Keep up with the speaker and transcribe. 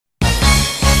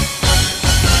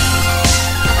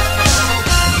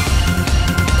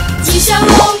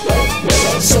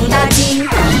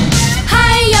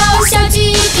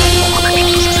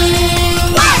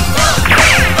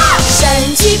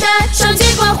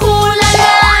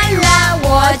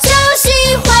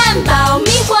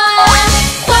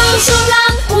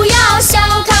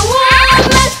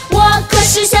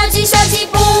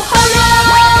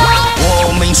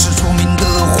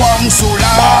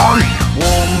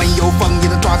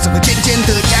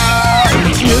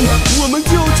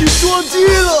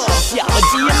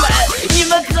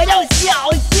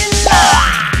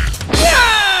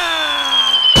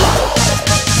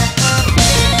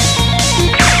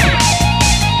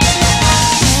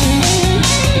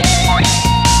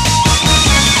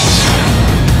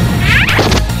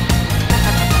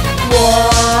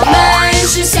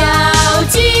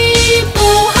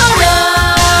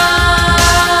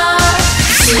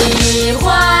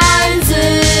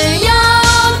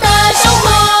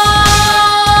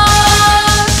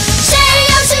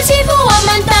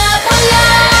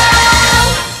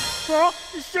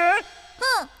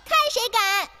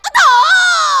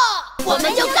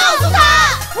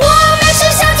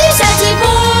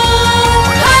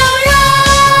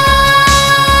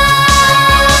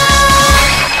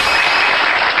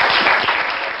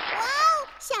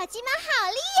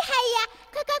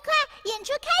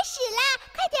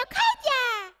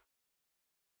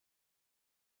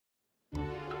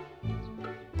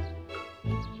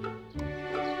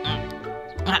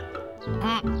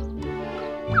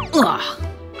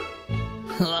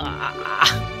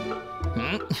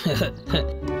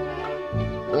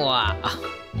Wow.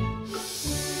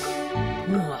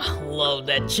 Love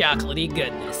that chocolatey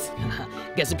goodness.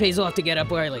 Guess it pays off to get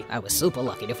up early. I was super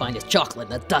lucky to find this chocolate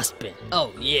in the dustbin.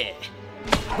 Oh, yeah.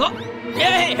 Oh,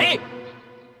 hey!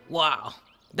 Wow,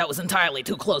 that was entirely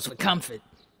too close for comfort.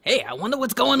 Hey, I wonder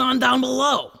what's going on down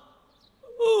below.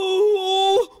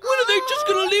 Oh, when are they just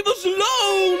gonna leave us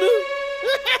alone?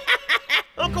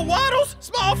 Uncle Waddles,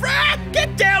 Small Fry,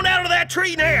 get down out of that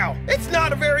tree now. It's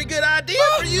not a very good idea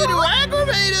for you to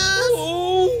aggravate us.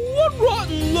 Oh, what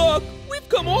rotten luck. We've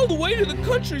come all the way to the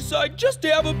countryside just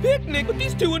to have a picnic, but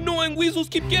these two annoying weasels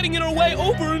keep getting in our way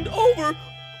over and over.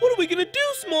 What are we gonna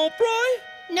do, Small Fry?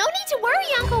 No need to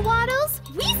worry, Uncle Waddles.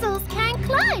 Weasels can't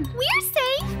climb. We're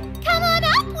safe. Come on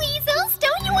up, weasels.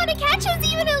 Don't you want to catch us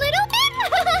even a little bit?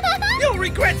 You'll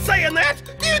regret saying that.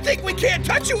 Do you think we can't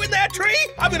touch you in that tree?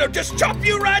 I'm gonna just chop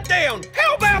you right down.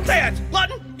 How about that?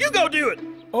 Lutton, you go do it.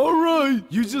 All right,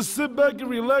 you just sit back and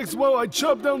relax while I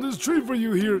chop down this tree for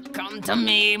you here. Come to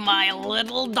me, my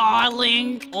little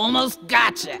darling. Almost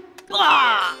gotcha.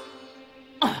 Ah!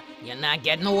 You're not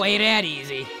getting away that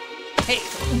easy. Hey,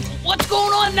 what's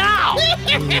going on now?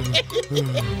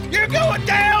 You're going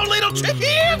down, little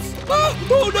chickens! Oh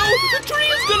no, the tree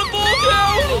is gonna fall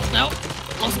down! Oh, no,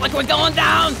 looks like we're going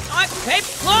down. Hey,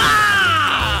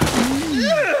 ah!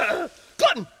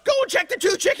 Glutton, go and check the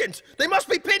two chickens. They must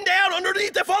be pinned down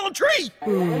underneath the fallen tree.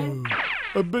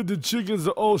 I bet the chickens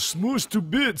are all smushed to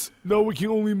bits. Now we can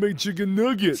only make chicken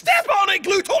nuggets. Step on it,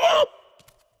 Glutton!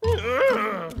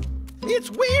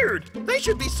 It's weird. They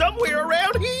should be somewhere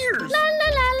around here. La la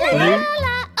la la la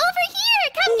la. Over here!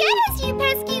 Come get us, you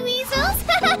pesky weasels!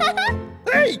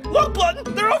 Hey, look,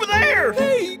 Glutton, they're over there.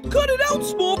 Hey, cut it out,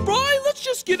 Small Fry. Let's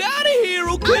just get out of here,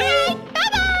 okay? All right,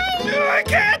 bye-bye! I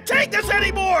can't take this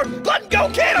anymore. Glutton, go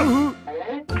get him.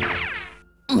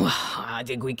 I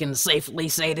think we can safely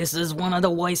say this is one of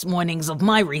the worst mornings of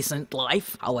my recent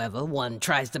life. However, one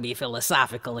tries to be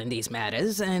philosophical in these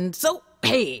matters, and so,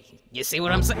 hey, you see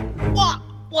what I'm saying? What?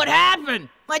 What happened?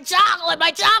 My chocolate,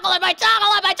 my chocolate, my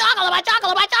chocolate, my chocolate, my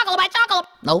chocolate, my chocolate, my chocolate!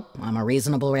 Nope, I'm a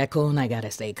reasonable raccoon. I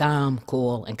gotta stay calm,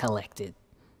 cool, and collected.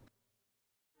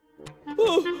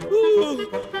 Small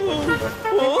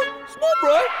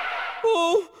Fry?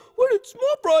 Oh, where did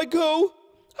Small Fry go?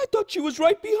 I thought she was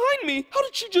right behind me. How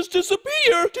did she just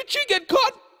disappear? Did she get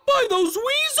caught by those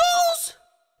weasels?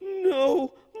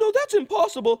 No, that's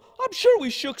impossible. I'm sure we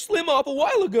shook Slim off a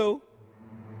while ago.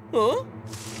 Huh?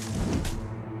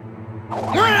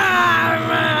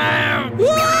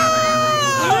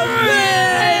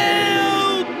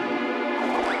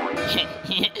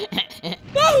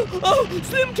 Oh,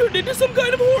 Slim turned into some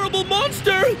kind of horrible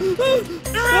monster.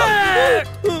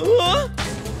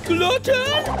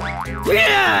 Glutton?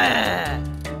 Yeah!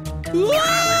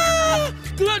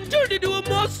 Glutton turned into a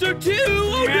monster too!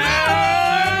 Oh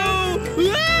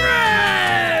no!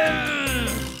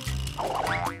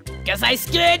 Guess I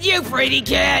scared you, pretty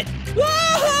kid!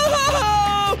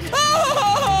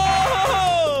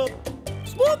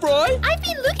 Small Fry? I've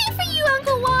been looking for you,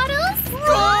 Uncle Waddles!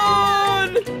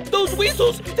 Run! Those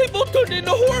weasels, they both turned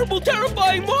into horrible,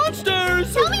 terrifying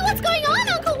monsters! Tell me what's going on,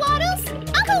 Uncle Waddles!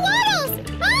 Uncle Waddles!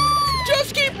 Ah!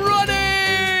 Just keep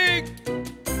running!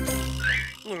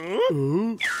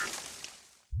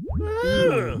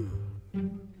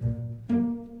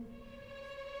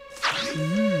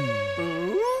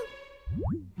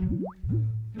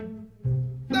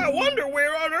 I wonder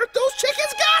where on earth those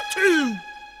chickens got to!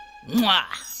 Mwah!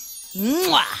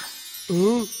 Mwah!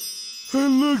 Hey,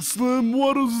 look, Slim,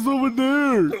 Waddles is over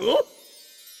there.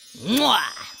 Mwah!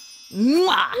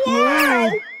 Mwah!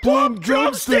 Wow! Plum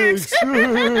drumsticks!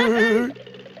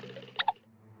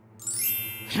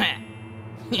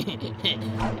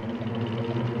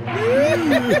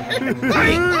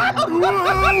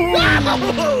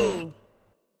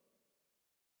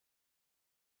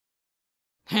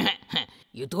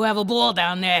 You two have a ball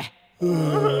down there.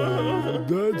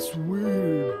 That's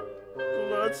weird.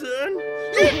 Glutton,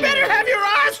 you'd better have your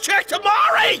eyes checked to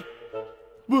Mari!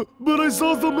 But I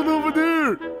saw something over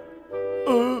there.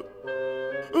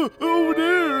 Over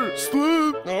there,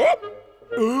 Slim.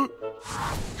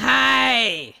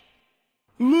 Hi!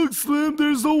 Look, Slim,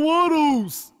 there's the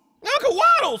Waddles. Uncle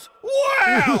Waddles!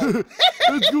 Wow!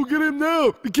 Let's go get him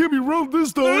now. It can't be wrong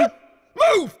this time.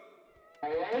 Move!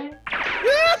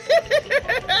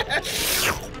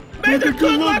 May the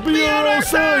good luck be on our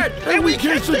side, and we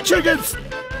catch the chickens!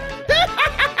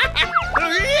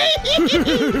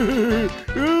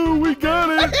 Oh, we got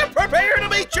it. Prepare to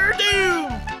meet your doom!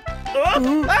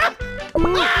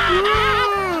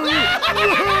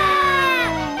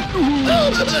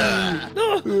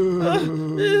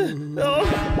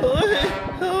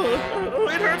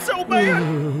 hurts so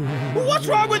bad. What's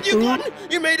wrong with you, Glutton?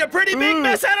 You made a pretty big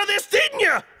mess out of this, didn't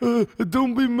you?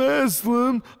 Don't be mad,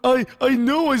 Slim. I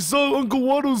know I saw Uncle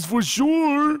Waddles for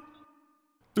sure.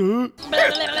 Are you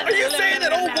saying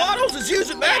that old Waddles is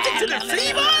using magic to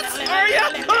deceive us? Are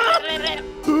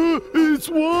you? It's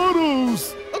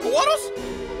Waddles. Uncle Waddles?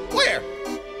 Where?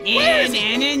 Yeah,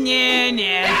 yeah, yeah,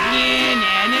 yeah,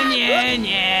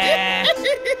 yeah.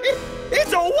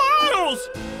 It's old Waddles!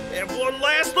 Have one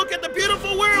last look at the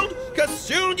beautiful world, cause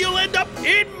soon you'll end up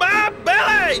in my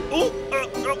belly! Oh,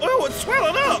 it's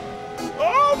swelling up!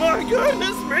 Oh my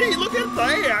goodness me, look at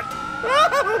that!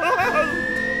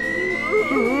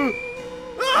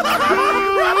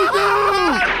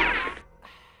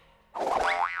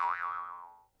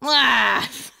 Ah.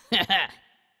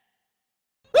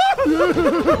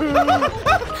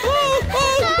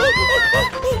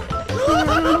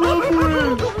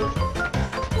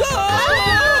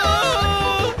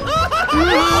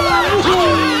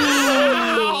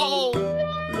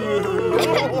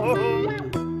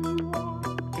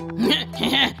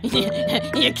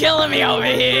 You're killing me over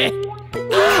here.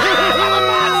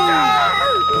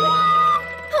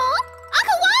 Huh?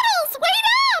 Uncle Waddles, wait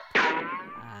up!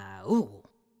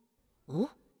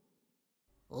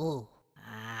 Ooh.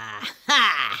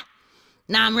 Ha!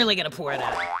 Now I'm really gonna pour it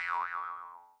out.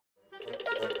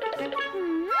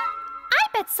 I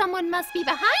bet someone must be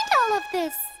behind all of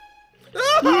this.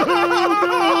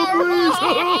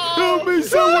 Help me,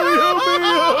 somebody help me!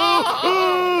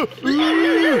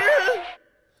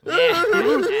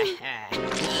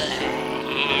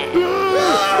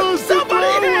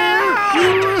 Somebody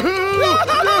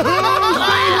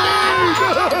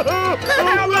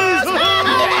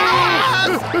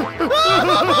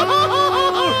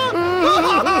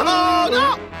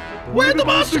Where'd the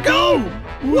monster go?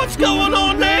 What's going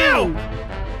on now?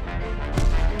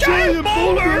 Giant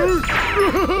boulder!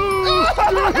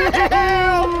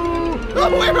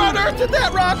 Where on earth did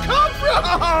that rock come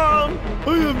from?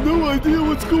 I have no idea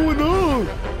what's going on.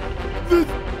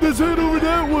 Let's head over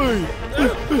that way.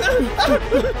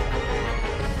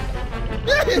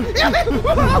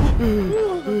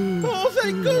 Oh,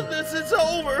 thank goodness it's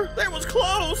over. That was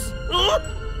close.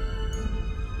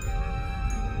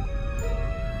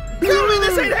 Tell me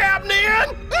this ain't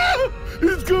happening!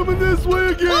 He's coming this way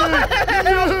again!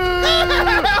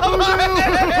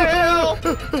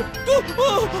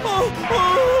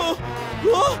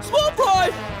 Small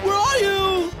Fry, where are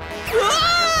you?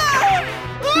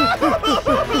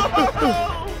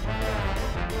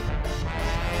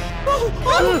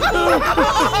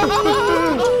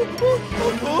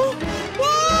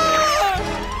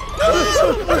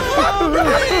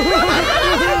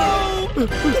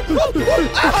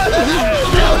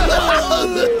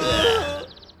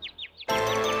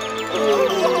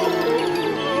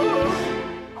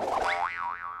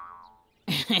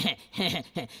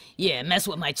 Yeah, mess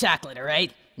with my chocolate, all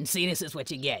right? And see, this is what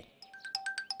you get.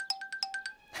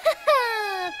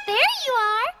 There you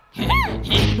are.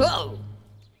 Whoa!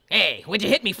 Hey, what'd you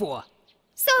hit me for?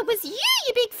 So it was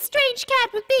you big strange cat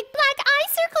with big black eye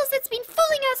circles that's been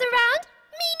fooling us around,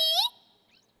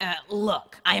 Meanie?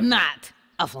 Look, I am not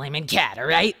a flaming cat, all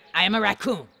right? I am a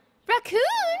raccoon. Raccoon?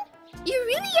 You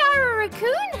really are a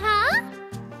raccoon, huh?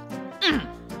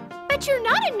 But you're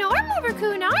not a normal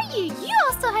raccoon, are you? You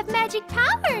also have magic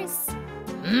powers.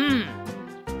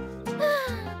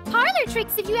 Parlor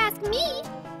tricks, if you ask me.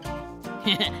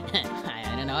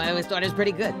 I don't know, I always thought it was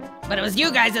pretty good. But it was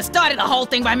you guys that started the whole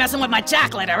thing by messing with my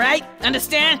chocolate, all right?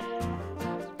 Understand?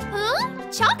 Huh?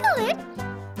 Chocolate?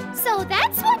 So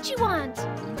that's what you want?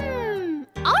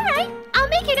 All right, I'll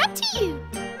make it up to you.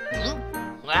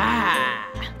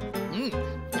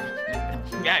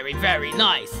 Very, very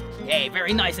nice. Hey,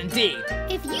 very nice indeed.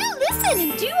 If you listen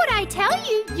and do what I tell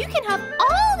you, you can have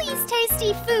all these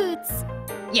tasty foods.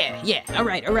 Yeah, all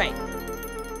right.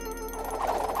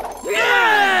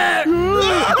 Yeah!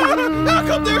 How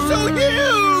come they're so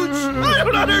huge? I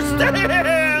don't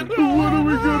understand! What are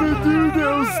we gonna do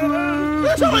now, Slim?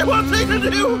 There's only one thing to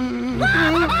do!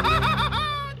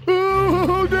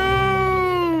 Oh,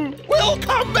 no! We'll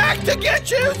come back to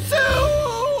get you soon!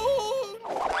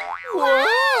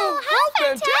 Wow, how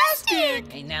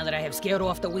fantastic! Hey, now that I have scared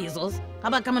off the weasels, how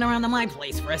about coming around to my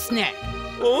place for a snack?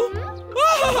 Oh,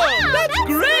 that's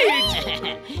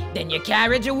great! Then your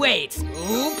carriage awaits.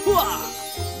 Oop-wah.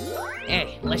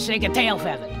 Hey, let's shake a tail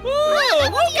feather.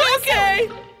 Oh, okay!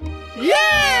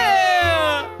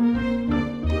 Yeah!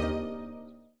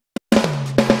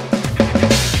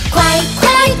 快快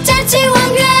站起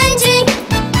望远镜，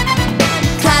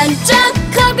看着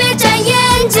可别眨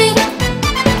眼睛，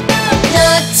热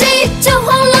气就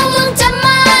轰隆隆加马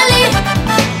力，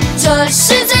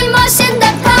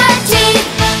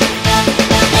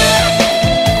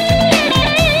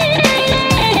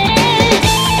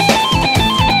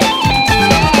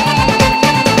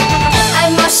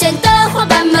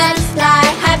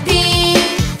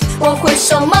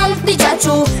手猛地抓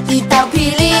住一道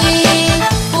霹雳。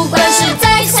不管是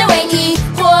在夏威夷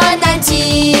或南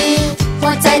极，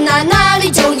或在哪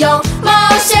里就有冒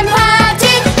险 party。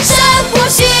深呼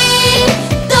吸，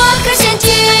多个陷阱，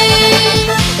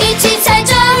一起踩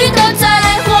着鱼都在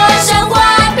火上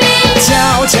滑冰。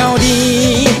悄悄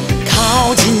地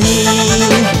靠近你，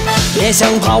别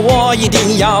想跑，我一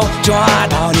定要抓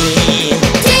到你。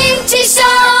挺起手，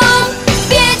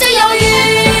别再犹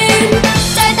豫，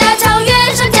在大草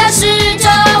原上驾驶着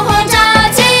轰炸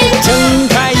机。睁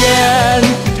开眼，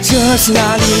这是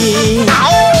哪里？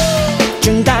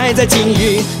正待在鲸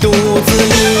鱼